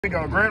We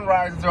go. Grand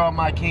rising to all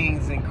my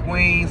kings and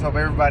queens. Hope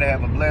everybody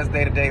have a blessed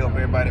day today. Hope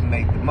everybody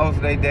make the most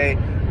of their day.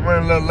 I'm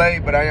running a little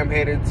late, but I am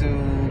headed to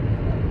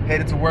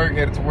work.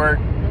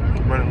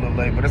 I'm running a little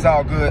late, but it's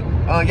all good.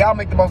 Y'all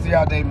make the most of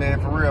y'all day,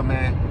 man. For real,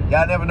 man.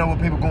 Y'all never know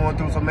what people going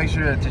through, so make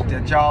sure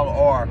that y'all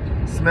are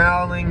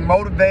smiling,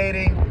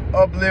 motivating,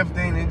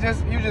 uplifting, and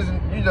you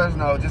just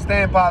know, just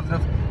staying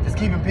positive, just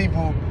keeping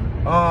people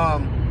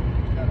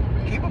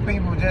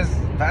just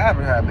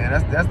vibing high, man.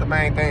 That's the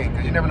main thing,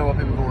 because you never know what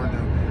people going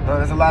through.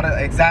 There's a lot of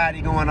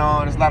anxiety going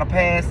on. There's a lot of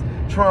past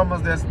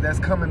traumas that's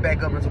coming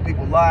back up into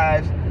people's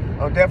lives,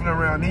 definitely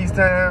around these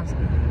times.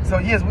 So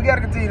yes, we got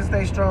to continue to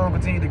stay strong,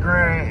 continue to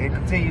grind, and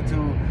continue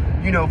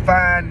to,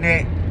 find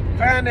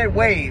that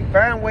way,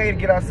 find a way to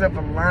get ourselves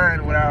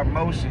aligned with our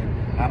emotion,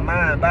 our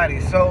mind,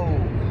 body, soul,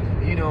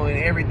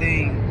 and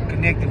everything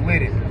connected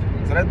with it.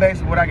 So that's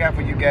basically what I got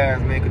for you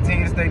guys, man.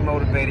 Continue to stay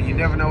motivated. You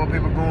never know what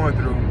people are going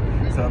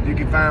through. So if you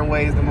can find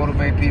ways to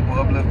motivate people,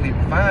 uplift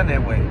people, find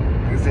that way.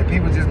 Like I said,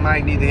 people just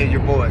might need to hear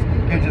your voice.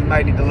 People just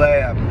might need to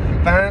laugh.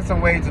 Find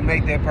some way to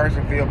make that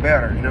person feel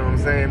better. You know what I'm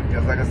saying?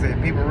 Because like I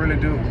said, people really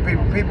do.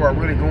 People are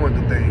really going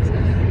through things.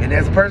 And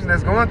as a person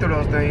that's going through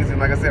those things, and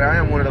like I said, I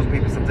am one of those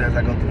people. Sometimes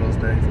I go through those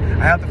things.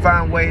 I have to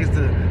find ways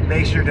to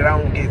make sure that I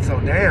don't get so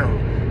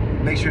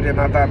down. Make sure that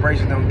my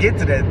vibrations don't get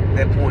to that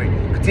point.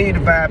 Continue to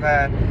vibe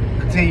high.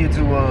 Continue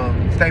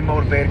to stay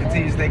motivated.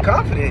 Continue to stay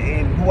confident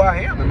in who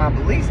I am and my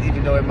beliefs,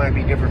 even though it might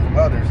be different from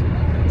others.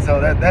 So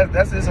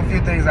that's just a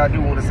few things I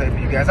do want to say for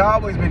you guys.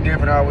 I've always been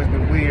different. I've always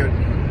been weird.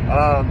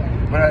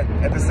 But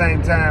at the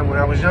same time, when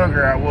I was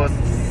younger, I was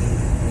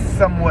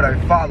somewhat a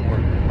follower.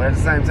 But at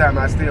the same time,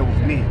 I still was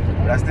me.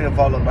 But I still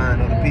follow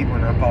behind other people,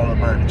 and I follow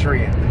behind the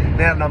trend.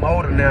 Now that I'm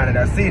older, now that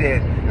I see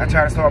that, I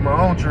try to start my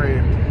own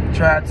trend.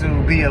 Try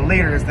to be a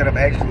leader instead of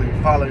actually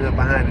following up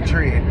behind the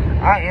trend.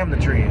 I am the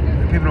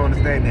trend. People don't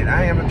understand that.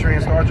 I am the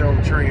trend. Start your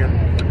own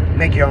trend.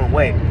 Make your own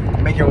way.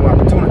 Make your own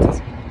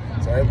opportunities.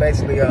 So that's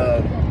basically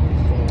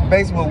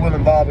what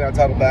Will&Passion I'm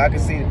talking about. I can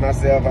see it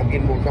myself. I'm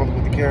getting more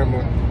comfortable with the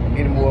camera. I'm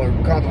getting more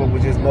comfortable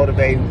with just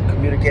motivating,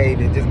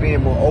 communicating, and just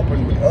being more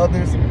open with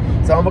others.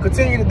 So I'm going to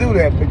continue to do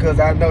that because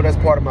I know that's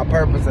part of my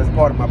purpose. That's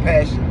part of my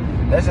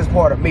passion. That's just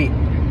part of me.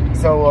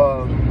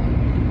 So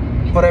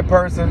for that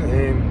person,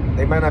 and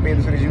they might not be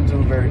interested in this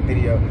YouTube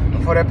video,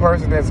 but for that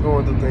person that's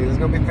going through things, it's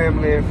going to be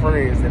family and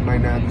friends that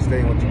might not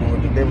understand what you're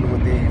going through, dealing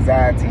with the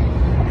anxiety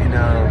and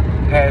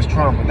past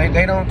trauma.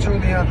 They don't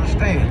truly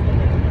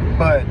understand.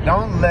 But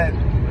don't let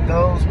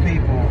those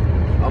people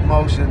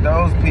emotion,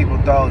 those people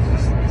thoughts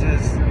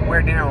just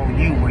wear down on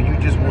you, where you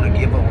just want to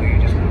give up, where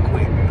you just want to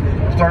quit.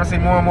 I'm starting to see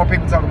more and more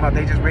people talking about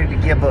they just ready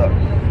to give up.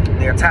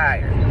 They're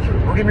tired.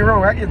 Don't get me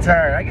wrong, I get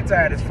tired. I get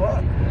tired as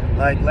fuck.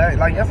 Like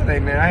yesterday,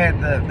 man, I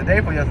had the day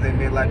before yesterday,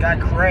 man, like I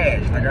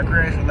crashed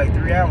for like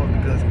 3 hours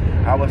because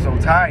I was so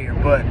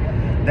tired. But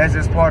that's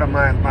just part of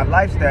my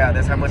lifestyle.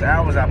 That's how much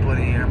hours I put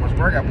in, how much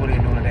work I put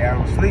in during the day. I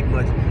don't sleep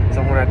much.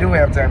 So when I do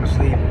have time to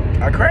sleep,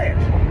 I crash.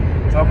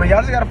 So I mean,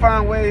 y'all just gotta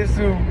find ways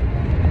to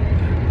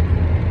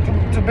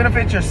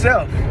benefit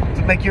yourself,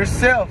 to make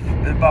yourself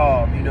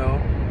involved,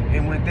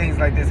 and when things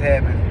like this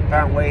happen,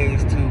 find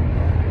ways to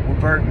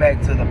revert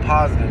back to the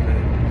positive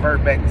and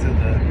revert back to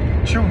the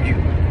true you.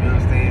 You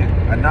understand?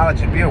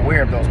 Acknowledge and be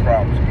aware of those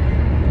problems.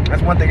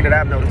 That's one thing that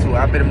I've noticed too.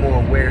 I've been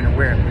more aware and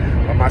aware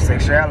of my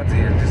sexuality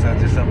and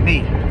just of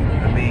me.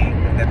 I mean,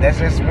 that's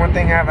just one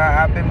thing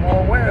I've been more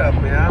aware of.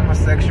 Man, I'm a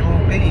sexual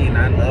being.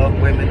 I love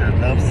women. I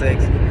love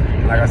sex.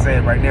 And like I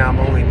said, right now I'm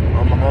only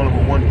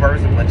with one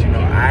person, but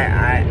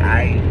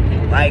I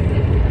like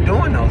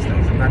doing those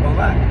things. I'm not gonna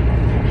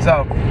lie.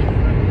 So,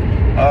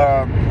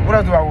 what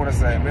else do I want to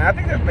say, man? I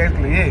think that's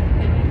basically it.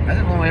 I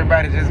just want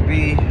everybody to just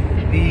be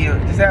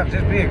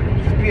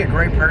a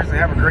great person,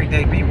 have a great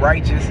day, be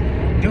righteous,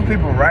 do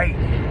people right,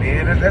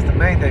 man. That's the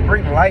main thing.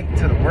 Bring light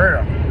to the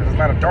world. There's a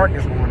lot of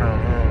darkness going on.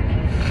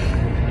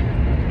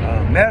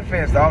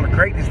 Manifest all the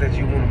greatness that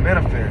you want to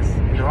manifest.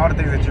 All the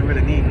things that you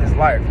really need in this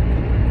life.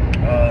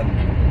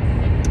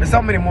 There's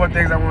so many more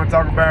things I want to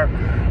talk about.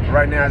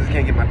 Right now, I just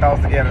can't get my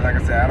thoughts together. Like I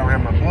said, I don't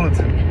have my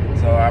bulletin,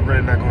 so I'm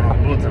really not going off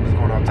the bulletin. I'm just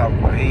going off the top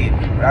of my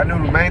head. But I know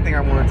the main thing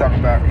I want to talk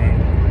about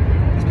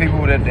is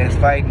people that's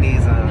fighting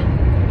these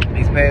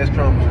past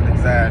traumas and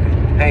anxiety.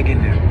 Hang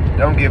in there.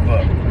 Don't give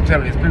up. I'm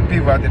telling you, there's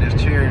people out there that's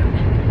cheering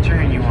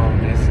you on,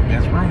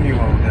 that's rooting you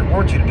on, that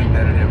want you to do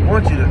better, that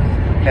want you to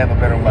have a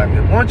better life,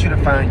 that want you to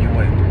find your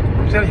way.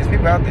 I'm telling you, there's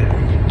people out there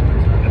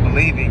that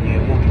believe in you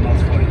and want the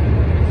most for you.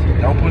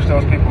 Don't push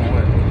those people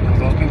away, because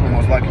those people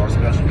most likely are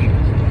special people.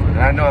 And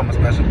I know I'm a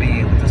special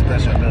being with the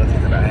special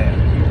abilities that I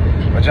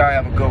have. But y'all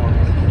have a good one.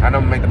 I know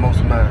I'm gonna make the most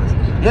of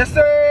mine. Yes,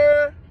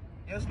 sir.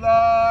 Yes,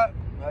 Lord.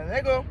 There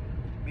you go.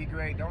 Be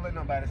great. Don't let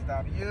nobody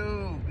stop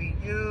you. Be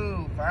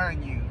you.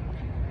 Find you.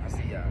 I'll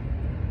see y'all.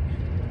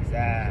 Peace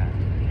out.